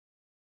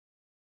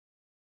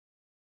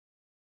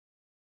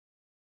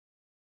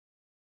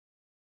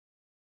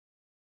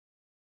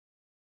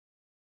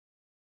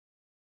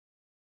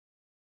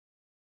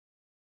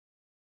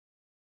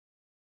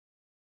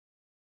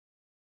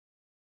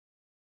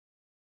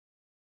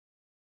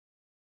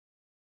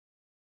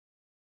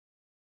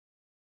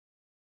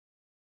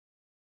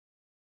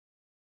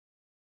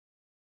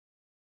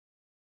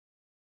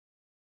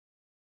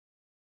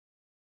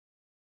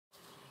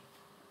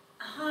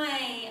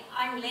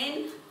I'm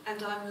Lin.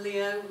 And I'm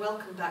Leo.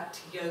 Welcome back to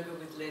Yoga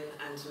with Lin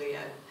and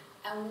Leo.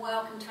 And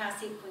welcome to our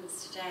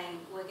sequence today.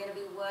 We're going to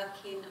be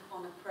working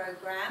on a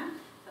program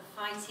for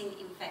fighting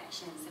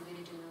infections. And we're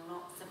going to do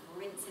lots of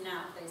rinsing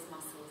out of those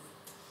muscles.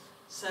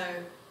 So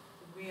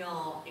we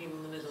are in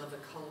the middle of a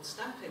cold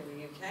snap in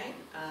the UK.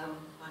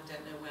 I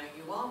don't know where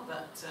you are,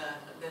 but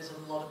there's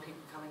a lot of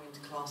people coming into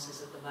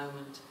classes at the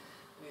moment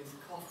with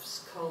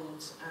coughs,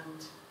 colds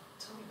and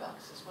tummy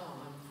bugs as well.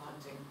 I'm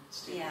finding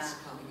students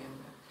coming in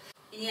with.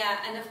 Yeah,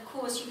 and of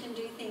course you can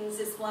do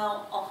things as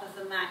well off of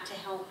the mat to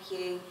help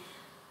you.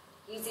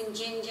 Using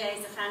ginger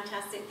is a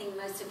fantastic thing.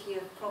 Most of you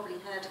have probably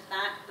heard of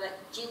that,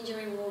 but ginger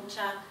in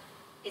water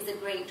is a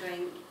great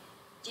drink.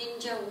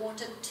 Ginger,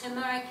 water,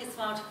 turmeric as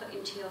well to put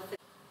into your food.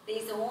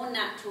 These are all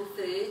natural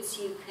foods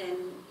you can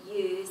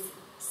use,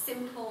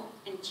 simple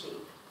and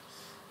cheap.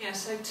 Yeah,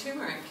 so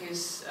turmeric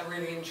is a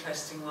really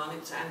interesting one.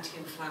 It's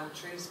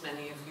anti-inflammatory, as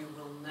many of you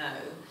will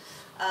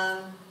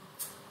know.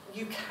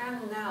 You can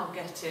now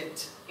get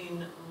it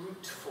in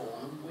root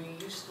form.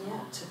 We used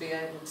not to be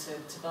able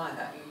to buy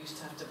that. You used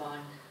to have to buy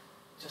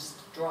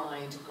just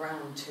dried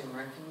ground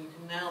turmeric, and you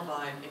can now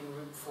buy it in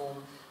root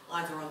form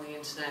either on the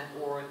internet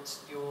or at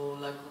your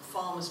local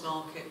farmer's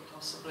market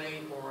possibly,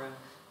 or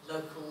a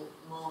local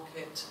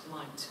market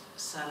might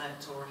sell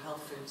it, or a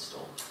health food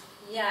store.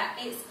 Yeah,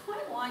 it's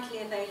quite widely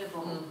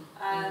available.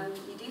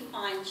 You do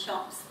find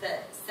shops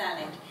that sell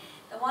it.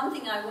 The one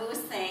thing I will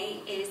say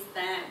is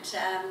that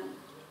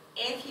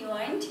if you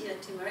are into your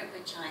turmeric,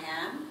 which I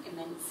am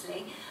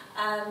immensely,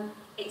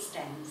 it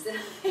stains.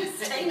 It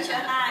stains your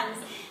hands,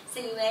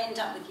 so you end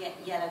up with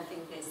yellow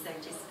fingers, so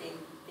just be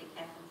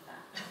careful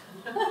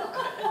of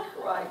that.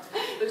 Right.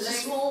 There's a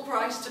small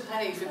price to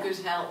pay for good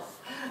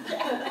health.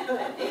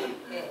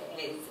 It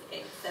is,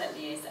 it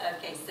certainly is.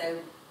 Okay, so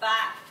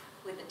back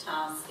with the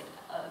task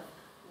of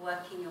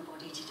working your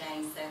body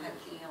today, so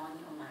hopefully you're on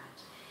your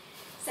mat.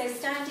 So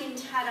standing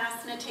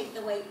Tadasana, take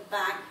the weight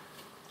back.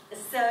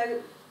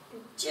 So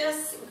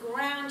just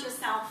ground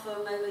yourself for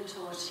a moment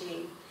or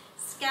two,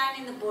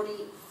 scanning the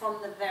body from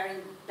the very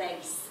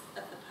base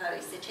of the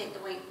pose. So take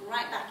the weight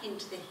right back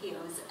into the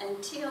heels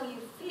until you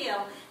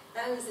feel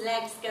those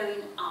legs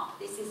going up.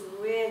 This is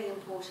really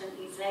important,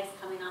 these legs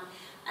coming up.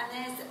 And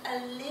there's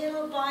a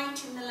little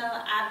bite in the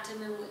lower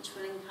abdomen which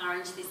will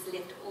encourage this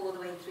lift all the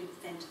way through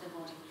the centre of the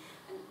body.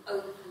 And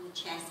open the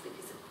chest,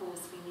 because of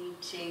course we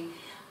need to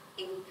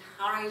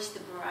encourage the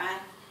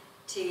breath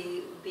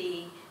to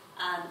be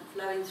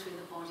flowing through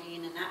the body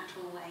in a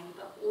natural way,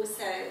 but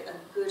also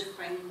a good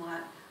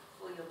framework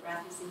for your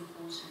breath is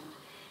important.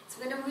 So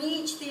we're going to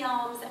reach the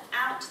arms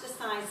out to the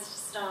sides to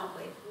start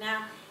with.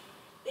 Now,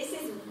 this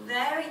is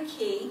very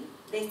key,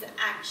 this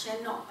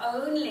action. Not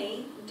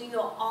only do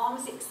your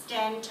arms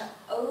extend to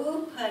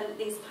open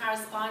these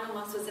paraspinal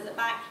muscles at the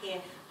back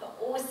here, but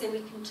also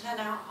we can turn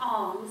our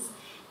arms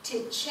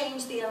to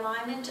change the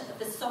alignment of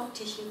the soft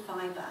tissue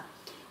fibre.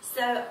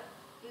 So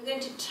you're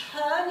going to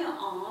turn your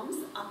arms,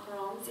 upper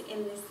arms,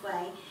 in this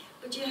way,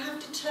 but you have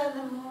to turn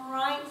them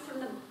right from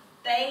the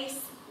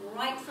base,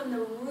 right from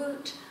the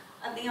root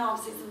of the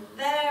arms. It's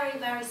very,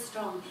 very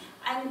strong.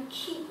 And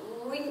keep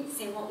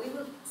rinsing. What we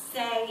would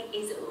say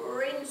is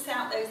rinse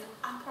out those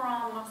upper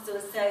arm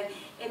muscles, so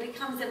it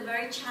becomes a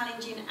very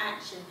challenging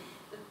action.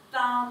 The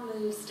thumb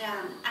moves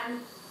down.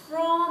 And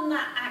from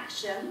that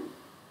action,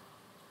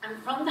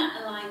 and from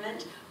that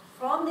alignment,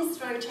 from this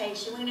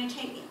rotation, we're going to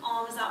take the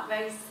arms up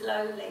very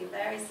slowly,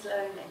 very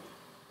slowly,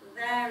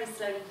 very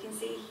slowly. You can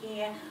see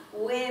here,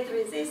 with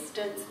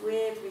resistance,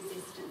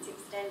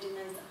 extending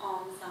those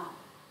arms up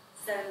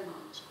so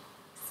much,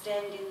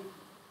 extending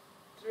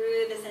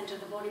through the centre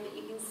of the body. But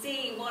you can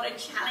see what a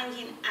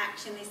challenging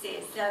action this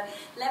is. So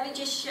let me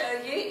just show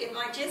you. If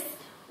I just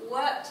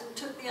worked and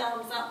took the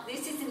arms up,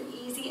 this is an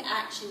easy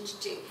action to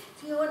do.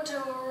 So you want to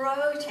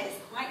rotate. It's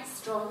quite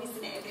strong,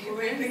 isn't it? It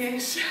really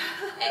is.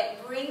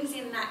 It brings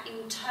in that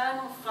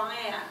internal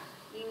fire.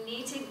 You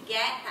need to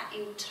get that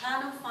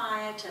internal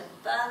fire to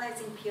burn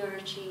those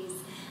impurities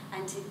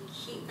and to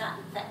keep that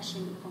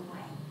infection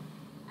away.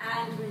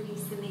 And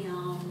releasing the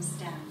arms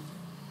down.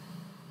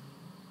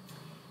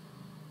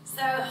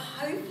 So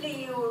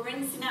hopefully you were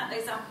rinsing out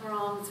those upper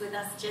arms with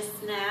us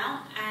just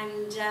now,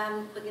 and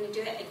we're going to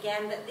do it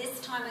again, but this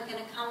time we're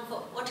going to come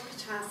for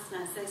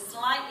Utkatasana, so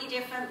slightly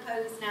different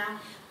pose now,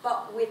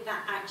 but with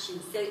that action.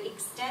 So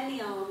extend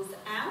the arms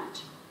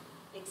out,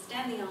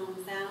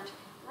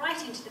 right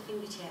into the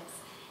fingertips.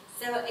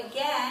 So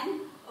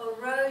again,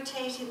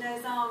 rotating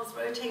those arms,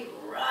 rotate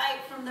right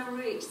from the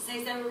root. So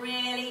it's a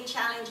really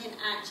challenging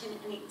action,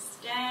 and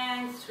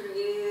extend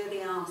through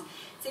the arms.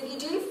 So if you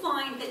do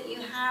find that you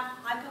have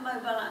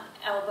hypermobile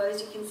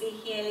elbows, you can see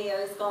here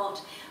Leo's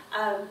got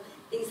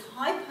these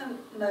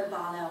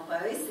hypermobile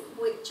elbows,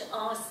 which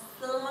are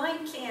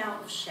slightly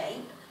out of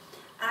shape.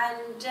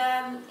 And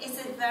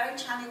it's a very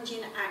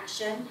challenging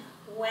action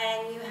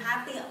when you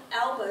have the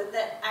elbow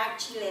that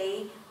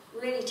actually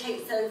really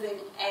takes over in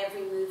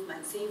every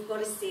movement. So you've got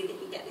to see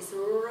that you get this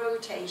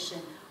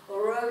rotation,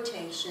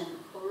 rotation,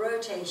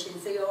 rotation.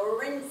 So you're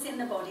rinsing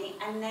the body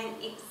and then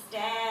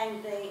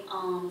extend the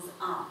arms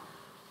up.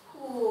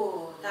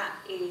 Ooh, that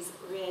is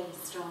really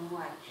strong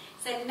work.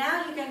 So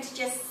now you're going to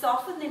just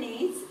soften the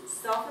knees,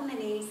 soften the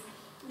knees.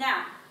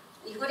 Now,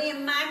 you've got to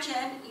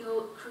imagine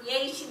you're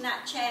creating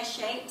that chair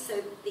shape,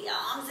 so the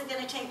arms are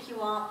going to take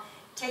you up,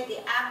 take the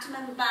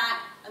abdomen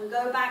back and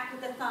go back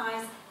with the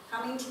thighs,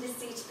 come into the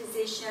seated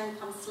position,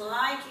 come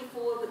slightly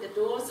forward with the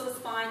dorsal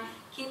spine,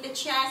 keep the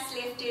chest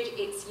lifted,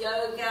 it's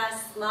yoga,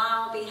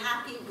 smile, be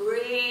happy,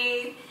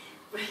 breathe,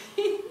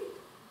 breathe.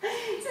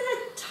 This is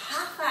a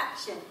tough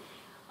action.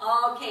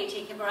 Okay,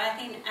 take a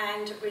breath in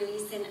and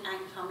releasing and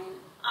coming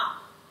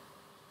up.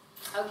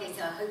 Okay,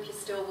 so I hope you're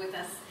still with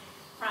us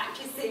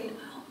practicing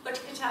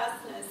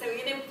Utkatasana. So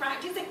we're going to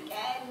practice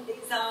again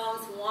these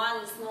arms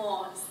once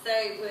more. So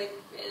we're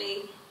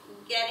really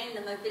getting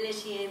the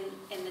mobility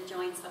in the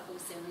joints, but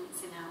also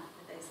rinsing out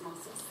with those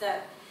muscles.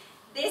 So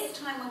this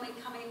time when we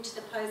come into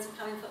the pose, we're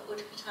coming for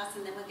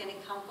Utkatasana, then we're going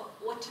to come for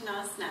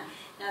Uttanasana.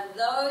 Now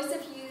those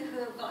of you who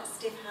have got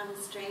stiff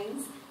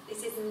hamstrings,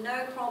 this is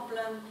no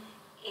problem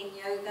in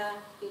yoga.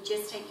 You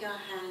just take your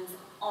hands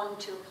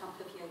onto a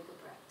couple of yoga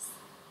bricks.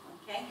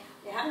 Okay?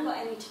 We haven't got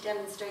any to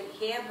demonstrate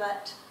here,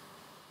 but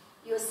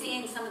you're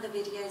seeing some of the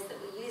videos that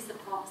we use the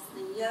props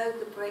and the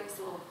yoga bricks,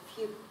 or a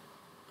few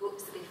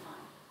books will be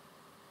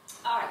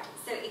fine. Alright,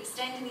 so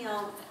extending the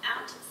arms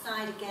out to the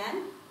side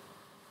again.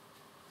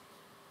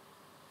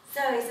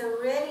 So it's a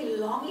really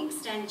long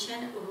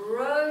extension.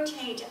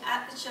 Rotate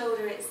at the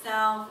shoulder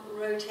itself,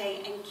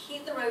 rotate and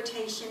keep the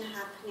rotation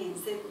happening.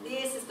 So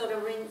this has got to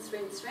rinse,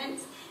 rinse,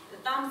 rinse. The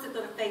thumbs have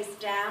got to face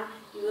down.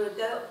 You've got to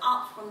go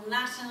up from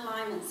that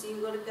alignment. So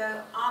you've got to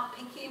go up,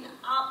 picking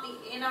up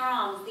the inner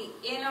arms.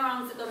 The inner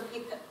arms have got to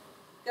pick up,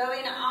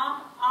 going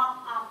up, up,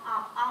 up,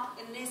 up, up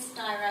in this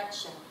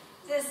direction.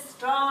 It's a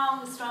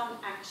strong, strong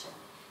action.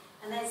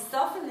 And then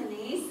soften the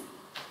knees.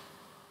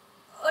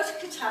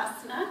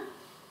 Utkatasana.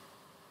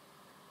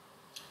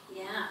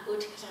 Yeah,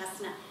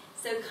 Utkatasana.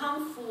 So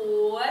come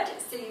forward.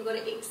 So you've got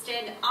to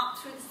extend up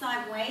through the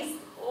sideways.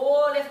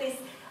 All of this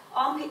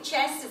armpit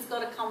chest has got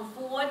to come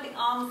forward, the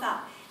arms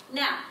up.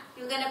 Now,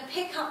 you're going to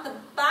pick up the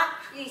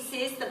back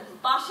creases, the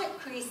buttock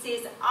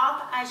creases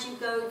up as you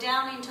go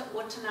down into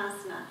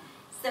Uttanasana.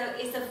 So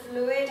it's a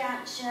fluid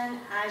action.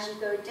 As you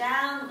go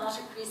down, the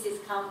buttock creases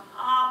come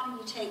up and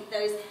you take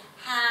those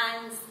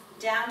hands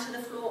down to the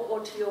floor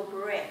or to your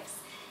bricks.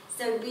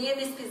 So be in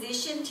this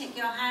position, take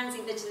your hands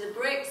either to the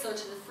bricks or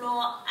to the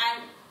floor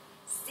and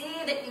see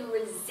that you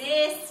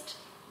resist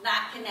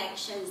that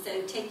connection.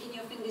 So taking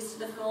your fingers to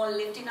the floor,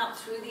 lifting up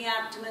through the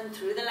abdomen,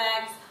 through the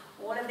legs.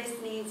 All of this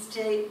needs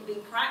to be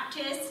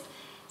practiced.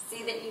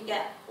 See that you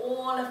get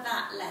all of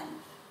that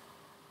length.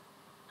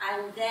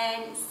 And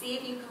then see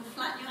if you can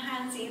flatten your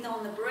hands either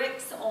on the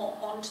bricks or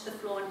onto the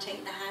floor and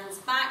take the hands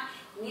back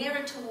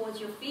nearer towards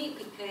your feet,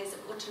 because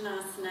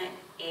Uttanasana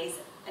is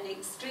an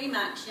extreme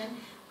action,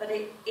 but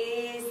it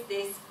is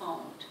this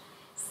fold.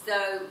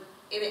 So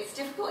if it's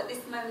difficult at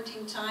this moment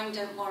in time,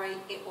 don't worry,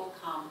 it will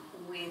come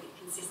with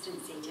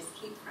consistency. Just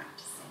keep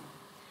practicing.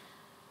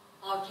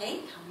 Okay,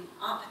 coming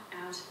up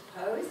out of the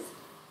pose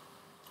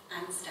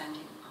and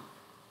standing up.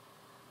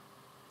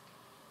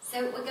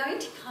 So we're going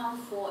to come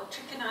for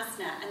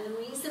Trikonasana, and the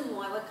reason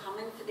why we're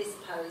coming for this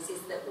pose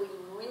is that we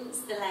rinse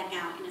the leg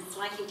out in a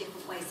slightly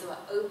different way, so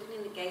we're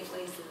opening the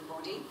gateways of the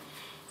body.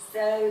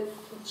 So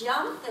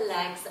jump the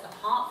legs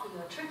apart for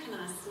your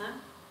Trikonasana.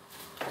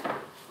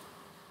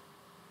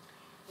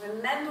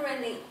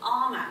 Remembering the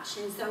arm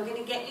action, so I'm going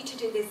to get you to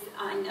do this,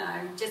 I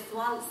know, just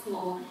once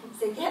more.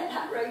 So get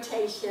that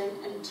rotation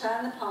and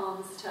turn the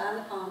palms, turn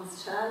the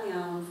palms, turn the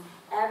arms,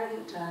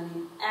 everything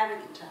turning,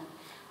 everything turning.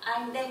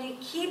 And then you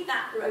keep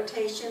that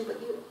rotation, but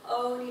you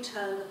only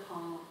turn the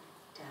palm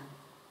down,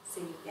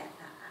 so you get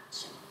that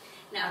action.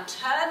 Now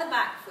turn the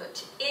back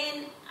foot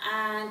in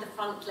and the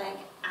front leg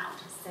out.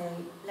 So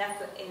left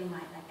foot in,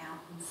 right leg out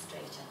and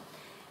straighten.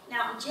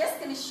 Now I'm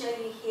just going to show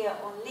you here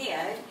on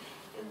Leo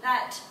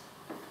that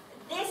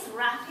this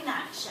wrapping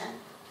action,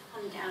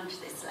 come down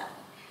to this level,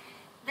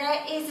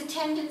 there is a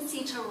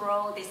tendency to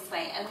roll this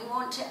way, and we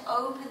want to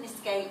open this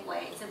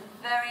gateway. It's a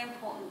very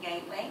important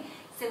gateway.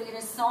 So we're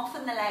going to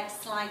soften the legs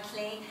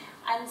slightly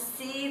and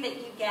see that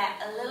you get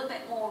a little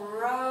bit more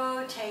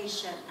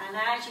rotation. And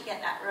as you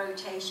get that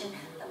rotation,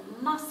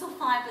 the muscle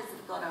fibres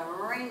have got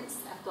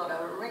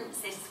to rinse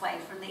this way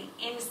from the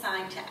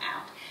inside to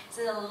out.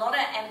 So there's a lot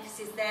of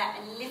emphasis there,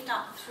 and lift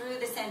up through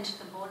the centre of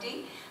the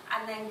body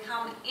and then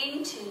come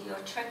into your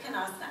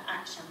Trikonasana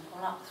action.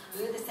 Pull up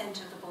through the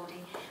centre of the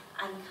body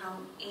and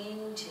come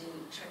into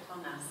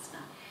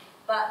Trikonasana.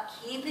 But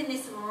keeping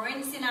this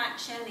rinsing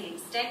action, the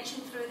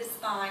extension through the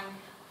spine,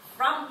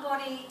 front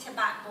body to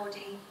back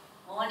body,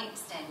 on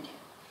extended.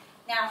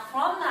 Now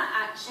from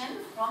that action,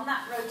 from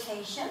that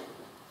rotation,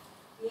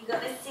 you've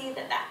got to see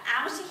that the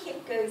outer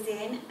hip goes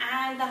in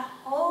and the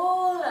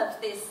whole of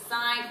this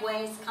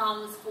sideways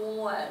comes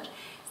forward.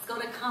 It's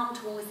got to come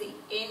towards the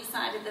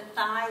inside of the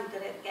thigh. You've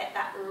got to get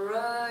that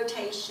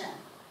rotation.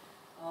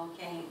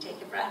 Okay,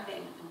 take a breath in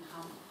and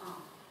come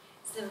up.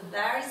 It's a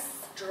very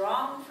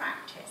strong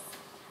practice.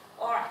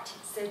 Alright,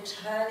 so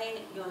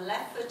turning your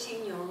left foot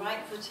in, your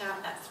right foot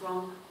out, that's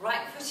wrong.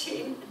 Right foot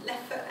in,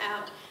 left foot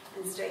out,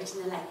 and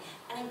straighten the leg.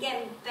 And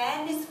again,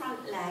 bend this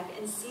front leg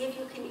and see if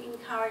you can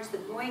encourage the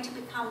groin to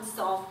become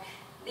soft.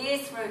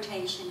 This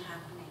rotation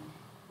happening,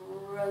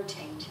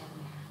 rotating.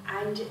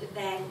 And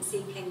then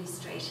see, can you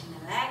straighten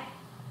the leg?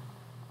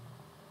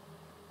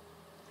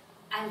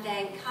 And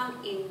then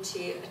come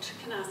into a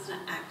Trikonasana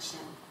action.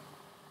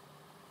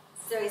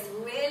 So it's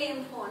really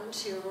important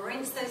to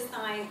rinse those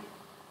thigh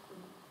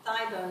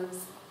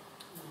bones.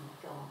 Oh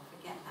God,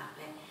 forget that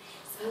bit.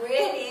 It's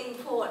really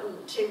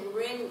important to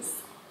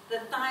rinse the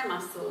thigh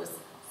muscles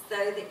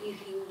so that you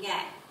can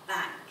get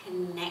that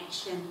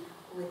connection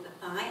with the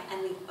thigh,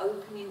 and the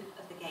opening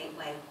of the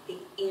gateway, the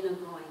inner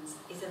groins,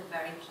 is a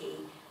very key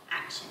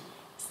action.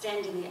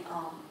 Extending the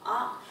arm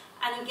up,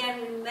 and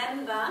again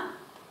remember,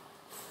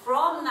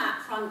 from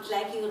that front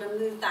leg you're going to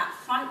move that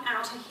front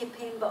outer hip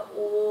in, but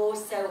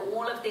also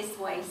all of this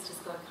waist has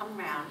got to come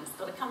round, it's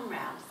got to come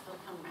round, it's got to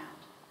come round.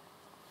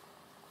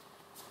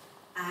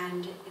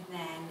 And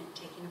then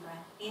taking a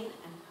breath in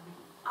and coming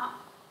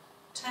up,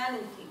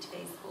 turning the feet to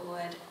face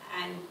forward,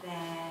 and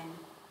then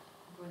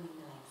bringing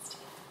the legs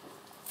together.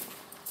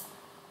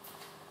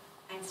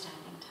 And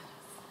standing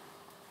Tadasana.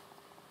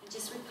 And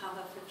just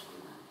recover for a few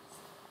moments.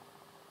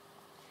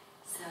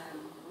 So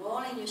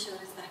rolling your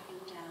shoulders back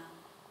and down,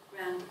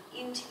 round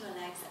into your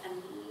legs,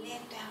 and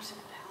lift out of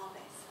the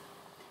pelvis.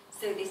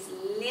 So this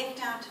lift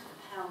out of the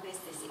pelvis,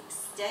 this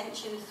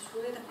extension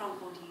through the front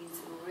body is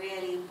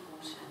really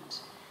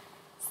important.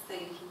 So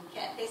you can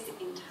get this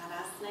in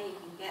Tadasana, you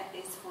can get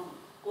this from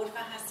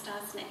Urdhva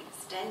Hastasana,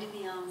 extending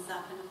the arms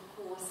up, and of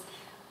course,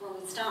 when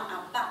we start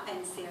our back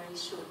bend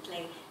series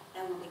shortly,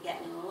 then we'll be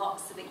getting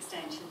lots of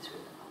extension through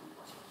the front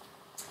body.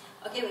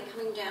 Okay, we're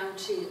coming down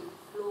to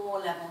floor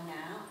level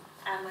now,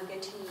 and we're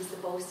going to use the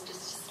bolsters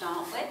to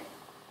start with.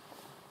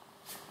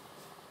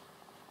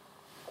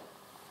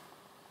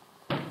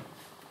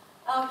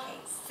 Okay,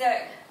 so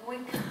we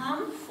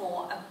come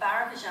for a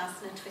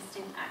Bharavajasana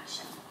twisting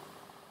action.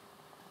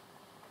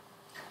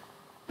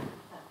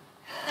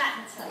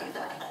 That's the way.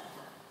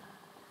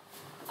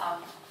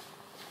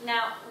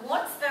 Now,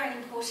 what's very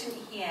important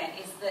here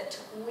is that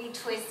we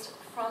twist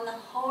from the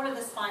whole of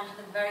the spine to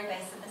the very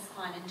base of the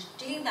spine, and to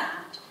do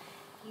that,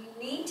 you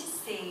need to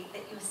see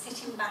that you're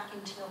sitting back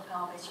into your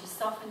pelvis, you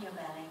soften your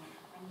belly,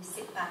 and you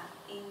sit back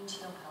into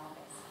your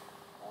pelvis.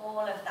 All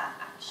of that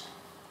action.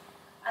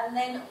 And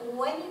then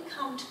when you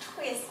come to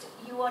twist,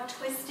 you are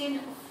twisting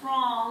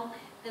from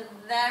the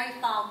very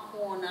far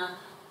corner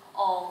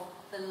of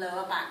the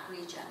lower back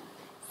region.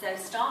 So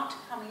start to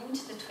come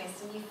into the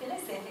twist, and you feel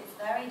as if it's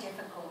very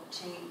difficult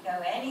to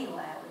go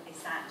anywhere with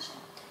this action.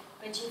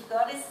 But you've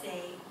got to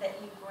see that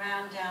you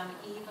ground down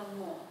even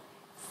more.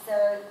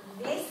 So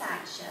this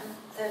action,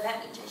 so let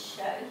me just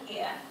show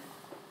here.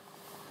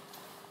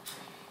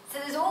 So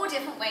there's all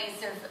different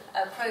ways of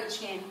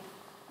approaching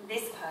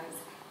this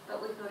pose,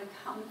 but we've got to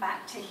come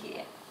back to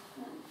here.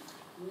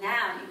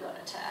 Now you've got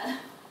to turn.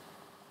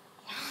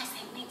 Yes,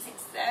 it makes it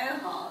so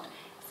hard.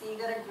 So you've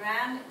got to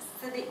ground it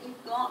so that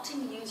you've got to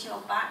use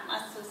your back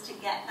muscles to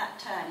get that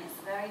turn. It's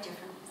very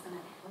different, isn't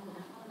it? Oh,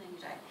 no, you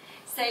don't.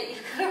 So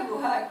you've got to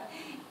work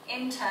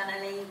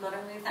internally, you've got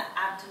to move that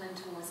abdomen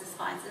towards the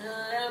spine. It's a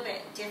little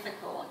bit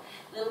difficult,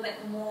 a little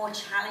bit more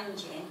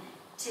challenging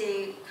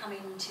to come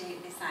into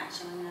this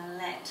action. I'm going to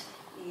let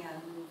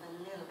Leo move a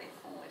little bit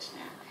forward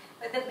now.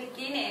 But at the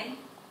beginning,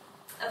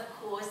 of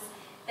course,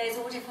 there's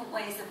all different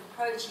ways of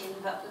approaching,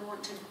 but we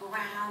want to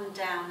ground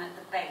down at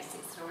the base.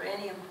 It's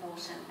really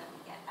important that we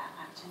get that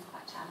action. It's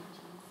quite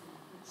challenging, isn't it?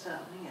 It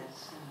certainly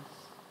is, yes.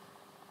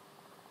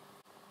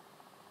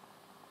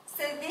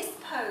 So this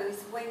pose,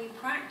 when you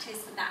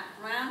practice with that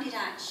grounded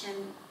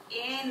action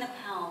in the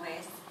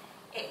pelvis,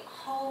 it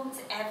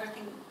holds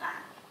everything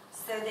back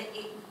so that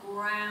it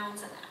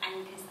grounds and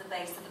anchors the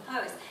base of the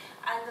pose.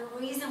 And the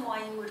reason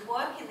why you would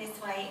work in this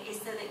way is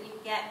so that you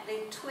get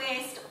the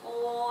twist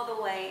all the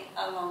way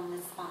along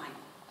the spine.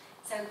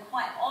 So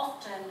quite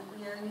often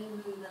we only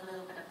move a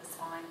little bit of the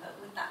spine, but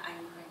with that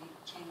anchoring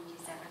it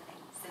changes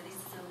everything. So this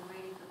is a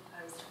really good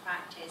pose to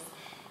practice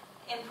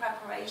in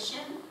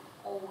preparation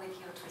or with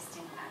your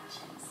twisting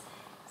actions.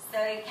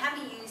 So it can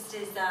be used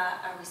as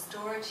a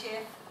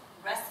restorative,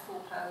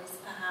 restful pose,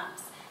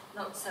 perhaps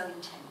not so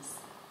intense.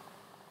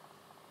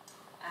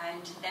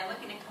 And then we're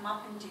going to come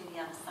up and do the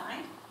other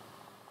side.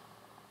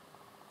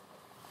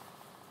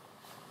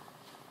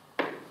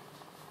 That's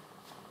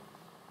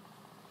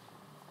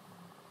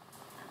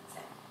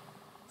it.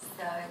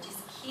 So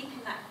just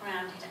keeping that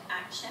grounded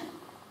action.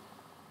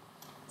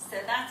 So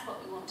that's what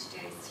we want to do,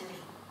 is to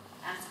lift.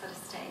 That's got to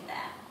stay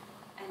there.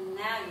 And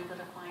now you've got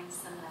to find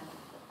some length.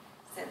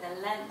 So the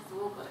length's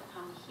all got to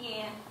come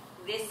here,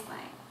 this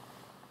way.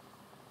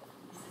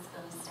 This is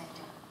going to stay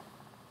down.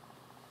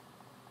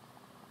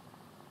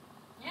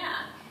 Yeah.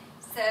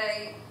 So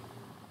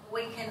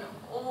we can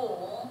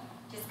all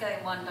just go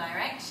in one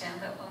direction,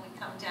 but when we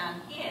come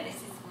down here, this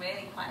is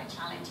really quite a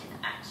challenging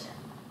action.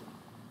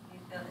 You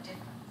feel the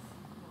difference?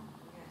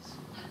 Yes.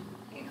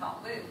 You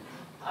can't move.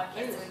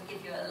 Okay, so we'll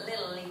give you a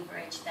little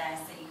leverage there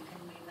so you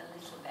can move a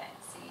little bit.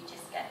 So you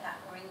just get that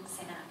rinse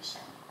in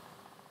action.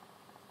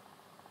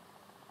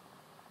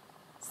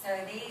 So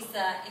these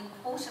are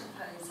important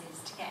poses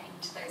to get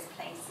into those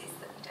places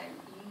that we don't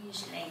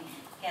usually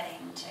get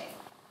into.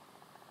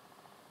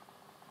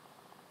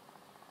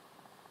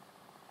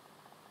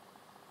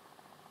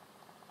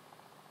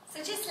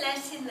 So just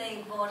letting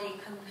the body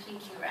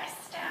completely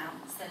rest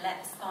down. So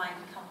let the spine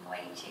become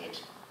weighted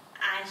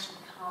as you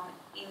come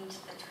into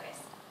the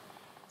twist.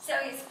 So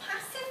it's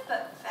passive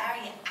but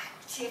very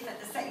active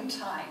at the same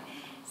time.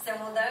 So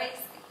although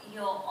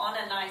you're on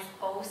a nice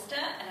bolster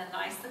and a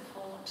nice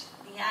support,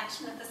 the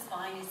action of the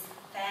spine is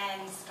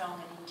fairly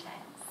strong and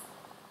intense.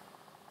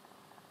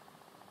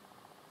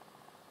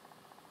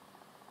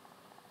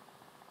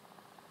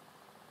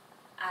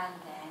 And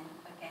then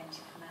we're going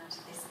to come out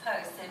of this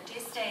pose. So do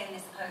stay in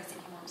this pose if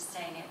you want to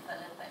stay in it for a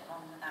little bit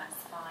longer, that's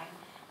fine.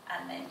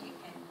 And then you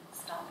can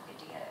start the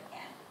video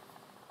again.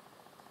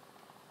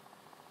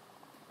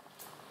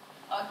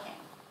 Okay,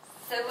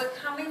 so we're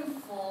coming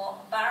for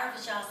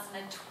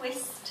Bharadvajasana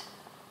twist.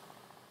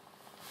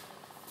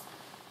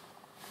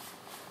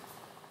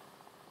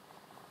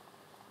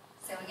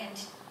 So we're going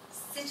to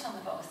sit on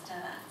the bolster,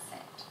 that's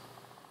it.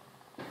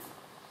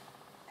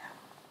 Yeah,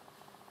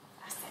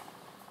 that's it.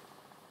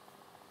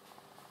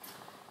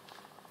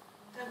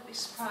 Don't be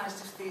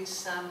surprised if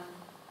these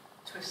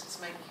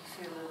twists make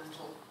you feel a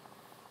little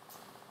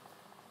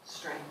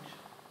strange.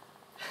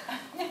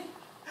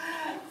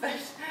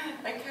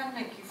 They can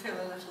make you feel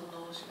a little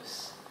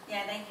nauseous.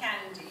 Yeah, they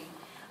can do,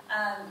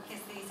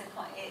 because these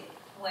are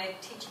we're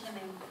teaching them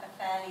in a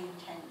fairly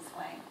intense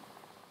way.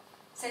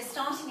 So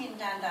starting in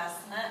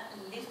Dandasana,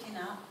 lifting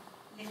up,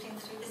 lifting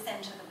through the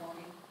centre of the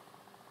body.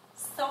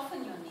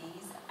 Soften your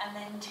knees and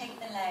then take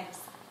the legs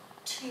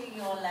to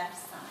your left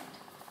side.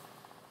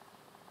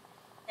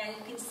 Now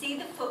you can see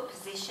the foot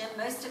position.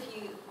 Most of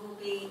you will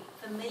be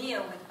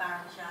familiar with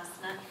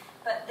Bharadvajasana,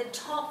 but the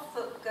top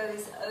foot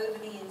goes over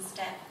the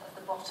instep of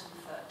the bottom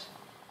foot.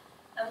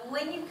 And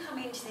when you come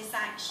into this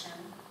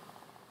action,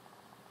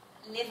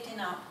 lifting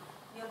up,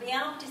 you'll be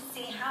able to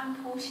see how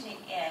important it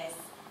is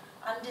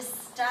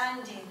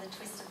understanding the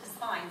twist of the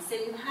spine. So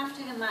you have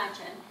to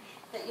imagine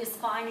that your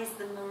spine is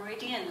the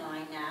meridian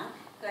line now,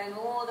 going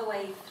all the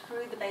way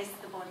through the base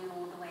of the body,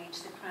 all the way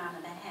to the crown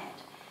of the head.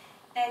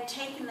 Then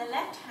taking the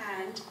left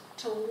hand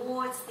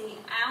towards the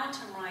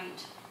outer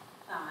right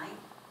thigh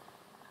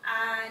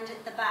and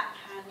the back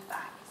hand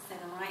back, so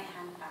the right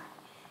hand back.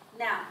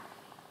 Now,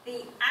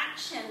 the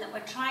action that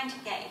we're trying to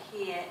get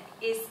here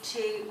is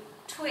to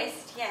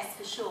twist, yes,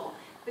 for sure,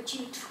 but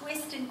you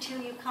twist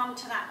until you come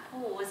to that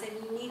pause and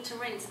you need to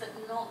rinse, but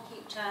not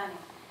keep turning.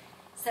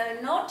 So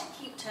not to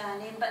keep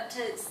turning, but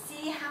to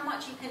see how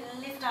much you can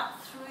lift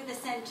up through the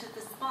centre of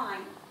the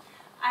spine.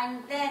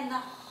 And then the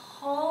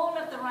whole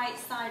of the right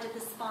side of the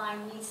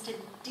spine needs to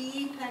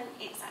deepen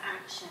its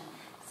action.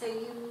 So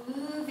you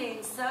move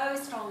in so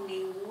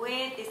strongly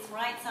with this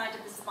right side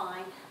of the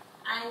spine,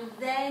 and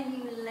then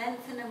you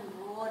lengthen and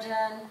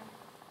broaden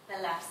the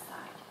left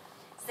side.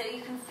 So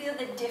you can feel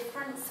the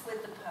difference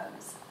with the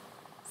pose.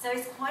 So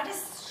it's quite a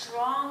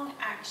strong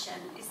action.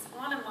 It's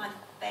one of my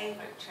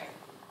favourite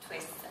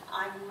twists.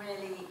 I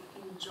really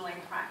enjoy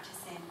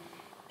practicing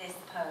this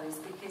pose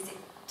because it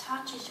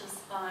touches your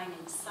spine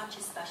in such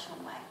a special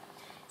way.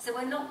 So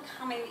we're not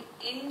coming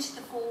into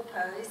the full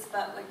pose,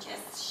 but we're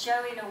just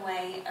showing a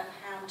way of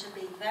how to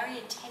be very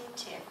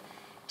attentive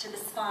to the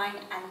spine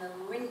and the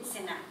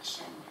rinsing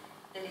action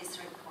that is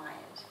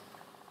required.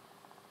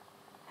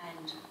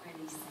 And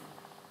releasing.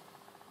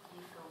 Do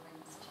you feel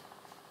rinsed?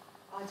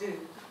 I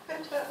do.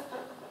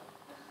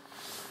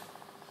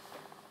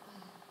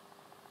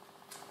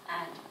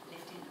 And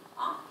lifting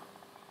up,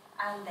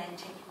 and then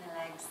taking the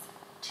legs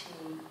to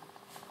your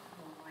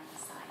right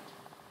side.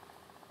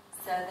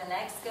 So the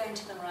legs going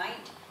to the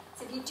right.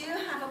 So if you do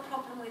have a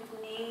problem with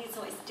knees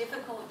or it's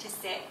difficult to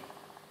sit,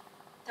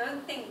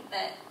 don't think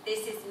that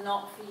this is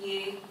not for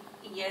you.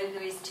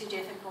 Yoga is too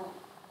difficult.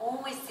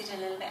 Always sit a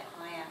little bit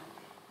higher.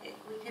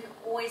 We can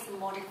always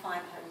modify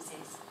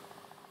poses.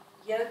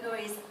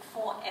 Yoga is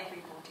for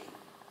everybody.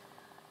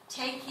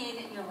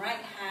 Taking your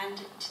right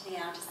hand to the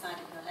outer side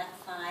of your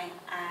left thigh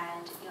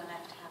and your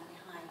left hand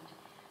behind.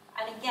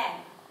 And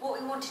again,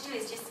 what we want to do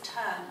is just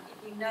turn.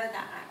 If you know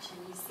that action,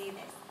 you see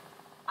this.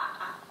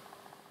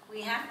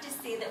 We have to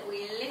see that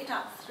we lift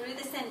up through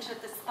the centre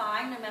of the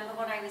spine. Remember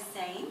what I was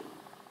saying?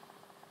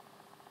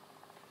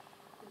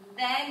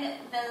 Then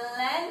the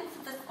length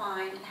of the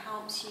spine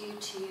helps you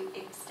to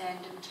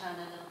extend and turn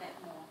a little bit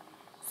more.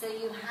 So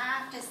you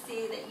have to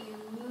see that you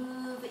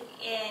move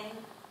in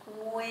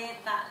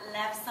with that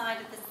left side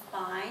of the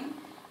spine,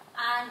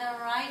 and the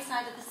right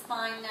side of the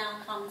spine now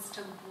comes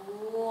to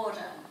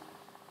broaden.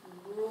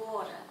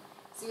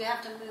 So you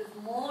have to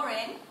move more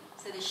in,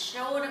 so the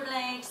shoulder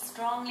blade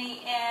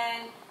strongly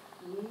in,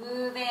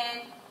 move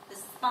in, the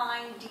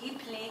spine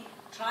deeply,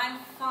 try and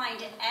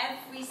find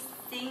every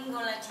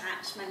single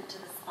attachment to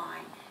the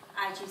spine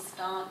as you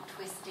start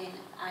twisting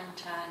and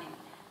turning.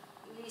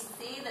 you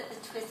see that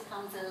the twist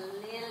comes a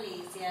little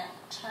easier.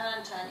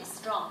 Turn is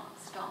strong.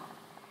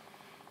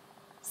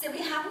 So we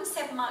haven't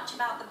said much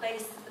about the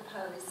base of the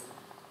pose,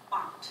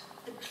 but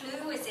the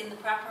clue is in the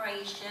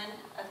preparation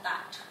of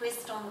that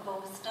twist on the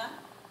bolster.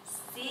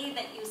 See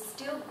that you're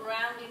still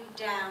grounding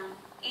down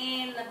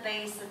in the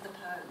base of the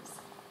pose.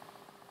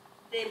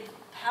 The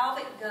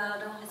pelvic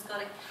girdle has got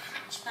to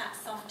catch that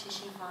soft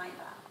tissue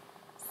fibre.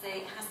 So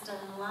it has to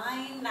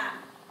line that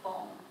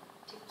ball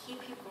to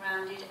keep you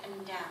grounded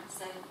and down.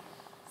 So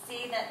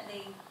see that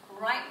the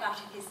right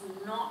buttock is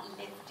not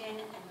lifting and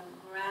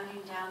you're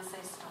grounding down so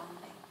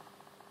strongly.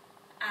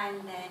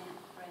 And then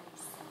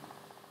releasing.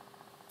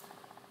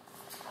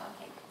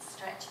 Okay, good.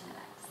 Stretch and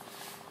relax.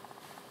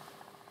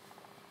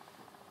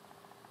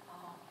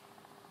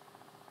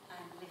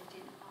 And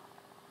lifting up.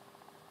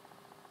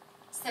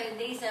 So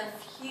these are a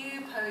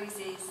few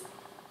poses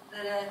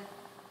that are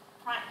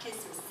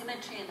practiced with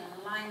symmetry and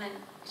alignment,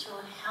 which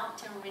will help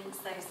to rinse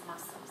those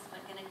muscles.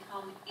 We're going to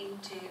come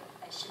into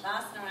a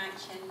Shavasana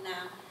action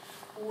now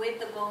with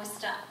the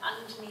bolster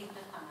underneath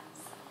the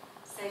thighs.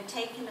 So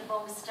taking the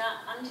bolster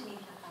underneath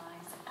the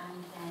thighs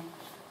and then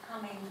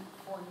coming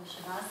for the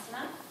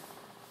Shavasana.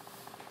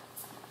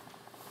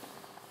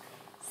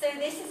 So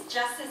this is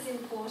just as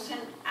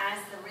important as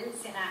the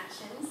rinsing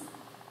actions,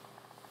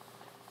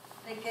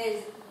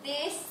 because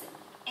this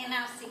in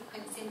our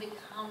sequencing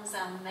becomes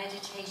our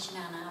meditation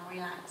and our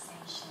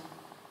relaxation.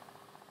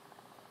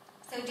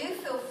 So do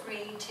feel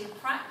free to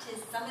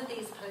practice some of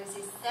these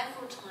poses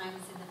several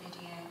times in the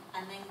video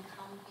and then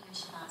come for your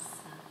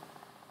Shavasana.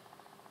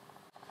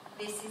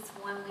 This is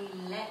when we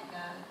let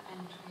go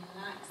and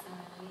relax and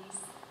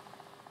release.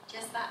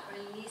 Just that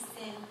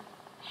releasing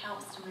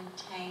helps to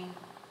maintain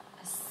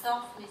a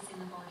softness in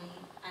the body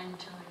and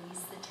to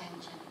release the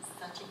tension. It's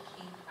such a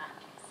key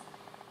practice.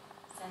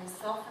 So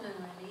soften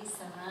and release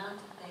around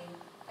the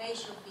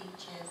facial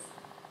features,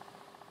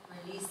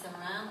 release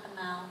around the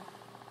mouth,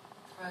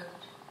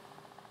 throat,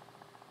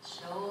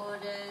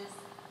 shoulders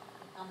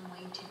become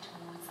weighted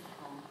towards the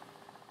floor.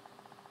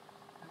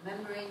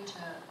 Remembering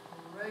to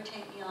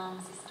rotate the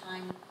arms this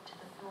time to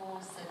the floor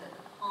so that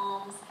the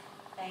palms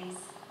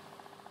face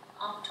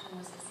up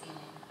towards the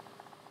ceiling.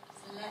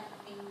 Just let the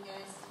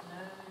fingers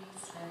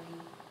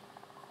slowly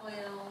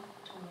coil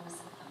towards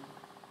the thumb.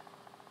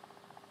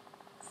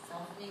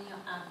 Softening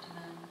your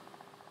abdomen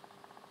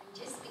and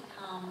just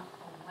become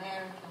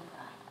aware of your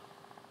breath.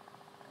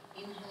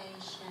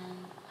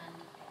 Inhalation and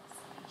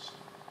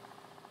exhalation.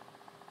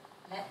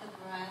 Let the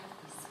breath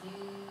be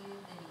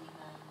smooth and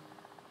even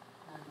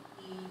on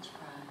each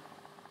breath.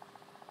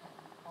 Let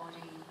the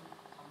body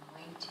become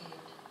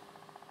weighted.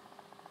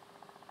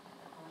 Let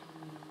the body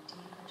move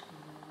deeper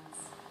towards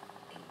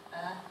the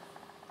earth.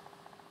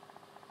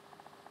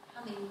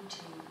 Come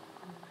into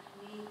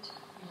complete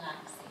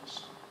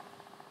relaxation.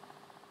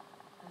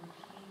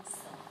 Complete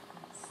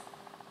softness.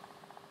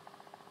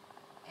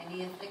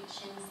 Any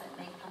afflictions that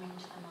may come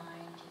into the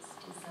mind, just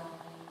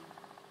dissolving,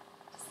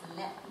 just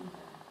let them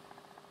go.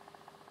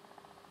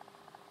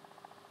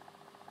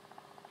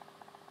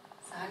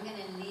 So I'm going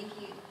to leave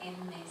you in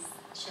this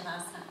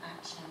Shavasana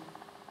action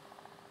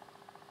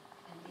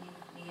and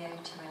leave Leo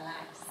to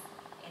relax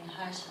in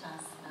her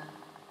Shavasana.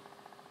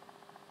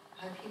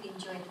 Hope you've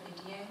enjoyed the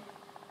video.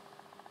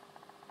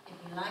 If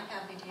you like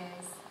our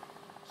videos,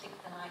 click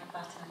the like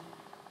button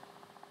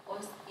or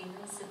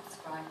even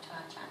subscribe to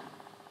our channel.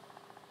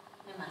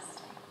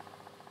 Namaste.